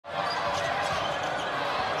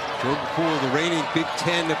Jordan Poole, the reigning Big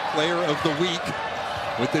Ten Player of the Week.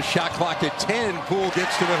 With the shot clock at 10, Poole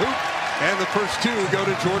gets to the hoop, and the first two go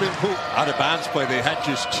to Jordan Poole. Out of bounds play, they had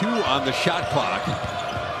just 2 on the shot clock.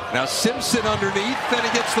 Now Simpson underneath, then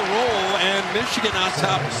he gets the roll, and Michigan on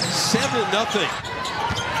top, 7-0.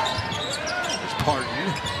 There's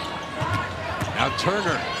Parton. Now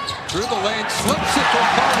Turner through the lane, slips it for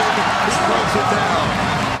Parton, he throws it down.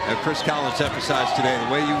 And Chris Collins emphasized today,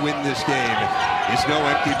 the way you win this game is no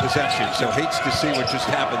empty possession, so hates to see what just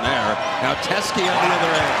happened there. Now Teskey on the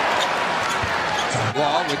other end.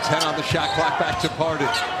 Wall with 10 on the shot clock, back to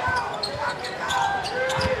Parton.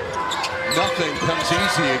 Nothing comes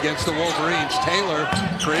easy against the Wolverines. Taylor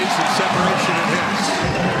creates some separation and hits.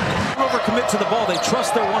 Overcommit to the ball. They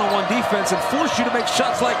trust their one-on-one defense and force you to make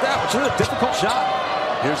shots like that, which is a difficult shot.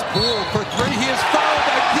 Here's Poole for 3. He is fouled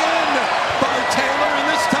again by Taylor, and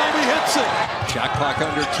this time he hits it. Shot clock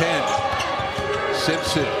under 10.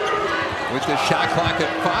 Simpson with the shot clock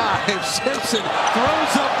at 5. Simpson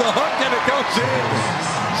throws up the hook, and it goes in.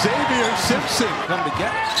 Xavier Simpson come to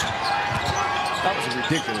get it. That was a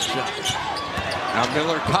ridiculous shot. Now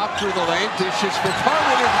Miller copped through the lane, dishes for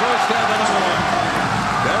Parton, and throws down another one.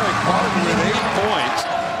 Derek Parton with 8 points.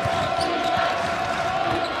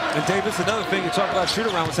 And Davis, another thing you talk about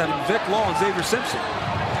shoot-around was having Vic Law and Xavier Simpson.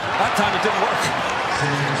 That time it didn't work.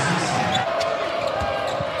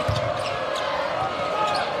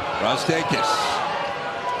 Brazdeikis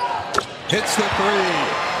hits the 3.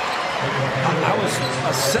 I was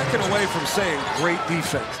a second away from saying great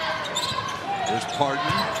defense. There's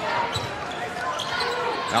Parton.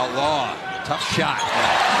 Now Law, tough shot.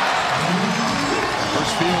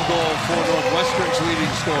 First field goal for Northwestern's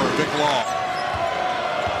leading scorer, Vic Law.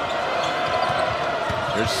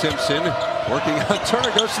 There's Simpson working on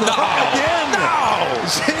Turner, goes to the hook again. No!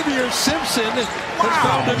 Xavier Simpson has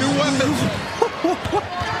found a new weapon.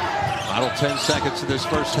 Final 10 seconds in this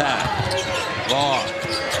first half. Law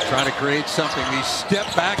trying to create something. He step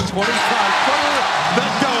back 25-footer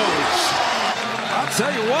that goes. I'll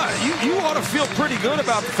tell you what, you ought to feel pretty good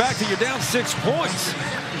about the fact that you're down 6 points.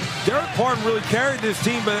 Derek Parton really carried this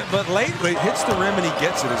team, but lately hits the rim and he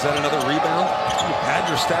gets it. Is that another rebound? You pad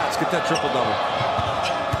your stats, get that triple-double.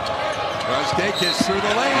 Brazdeikis through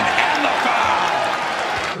the lane, and the foul!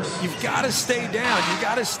 You've got to stay down. You've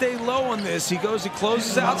got to stay low on this. He goes, he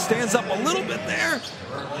closes out, stands up a little bit there.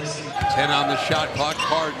 10 on the shot clock.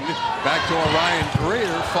 Parton back to Orion.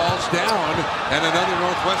 Greer falls down, and another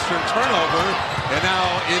Northwestern turnover. And now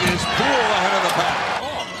it is Poole ahead of the pack.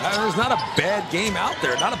 There's not a bad game out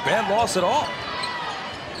there. Not a bad loss at all.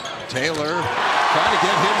 Taylor trying to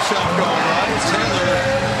get himself going. Ryan Taylor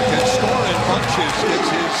can score in bunches. Gets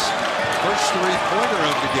his first 3-pointer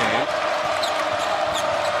of the game.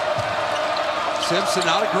 Simpson,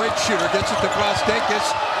 not a great shooter, gets it to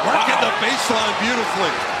Brazdeikis. Working the baseline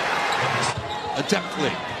beautifully.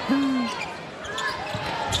 Adeptly.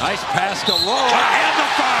 Nice pass to Law, and the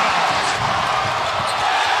foul!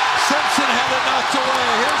 Simpson had it knocked away.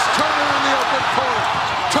 Here's Turner in the open court.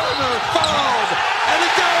 Turner fouled, and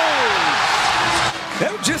it goes! They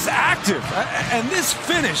were just active. And this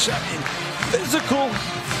finish, I mean, physical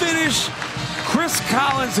finish. Chris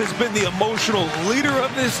Collins has been the emotional leader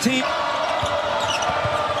of this team.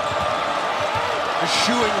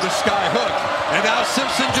 Eschewing the sky hook, and now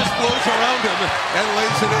Simpson just blows around him and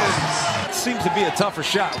lays it in. It seems to be a tougher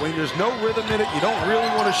shot. When there's no rhythm in it, you don't really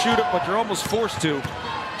want to shoot it, but you're almost forced to.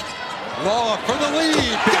 Law for the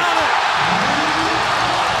lead. Got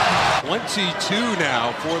it! 22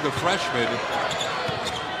 now for the freshman.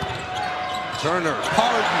 Turner,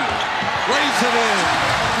 Parton, lays it in.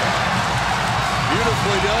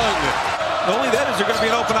 Beautifully done. Not only that, is there going to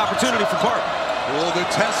be an open opportunity for Parton. Well, the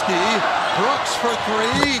Teskey, Brooks for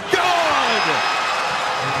 3, good!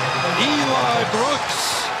 Eli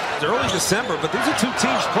Brooks. It's early December, but these are two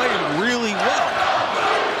teams playing really well.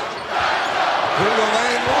 Through the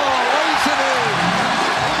lane, Law lays it in.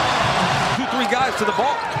 2-3 guys to the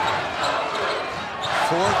ball.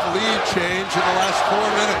 Fourth lead change in the last 4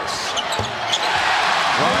 minutes.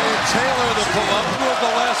 Ryan Taylor, the pull-up. 2 of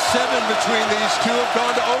the last 7 between these two have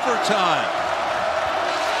gone to overtime.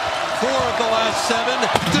 4 of the last 7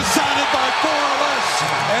 decided by 4 or less.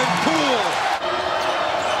 And Poole,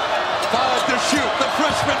 5 to shoot. The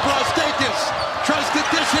freshman Brazdeikis tries to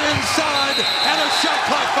dish it inside, and a shot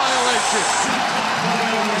clock violation.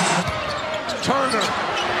 Turner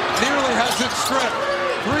nearly has it stripped.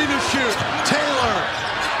 3 to shoot. Taylor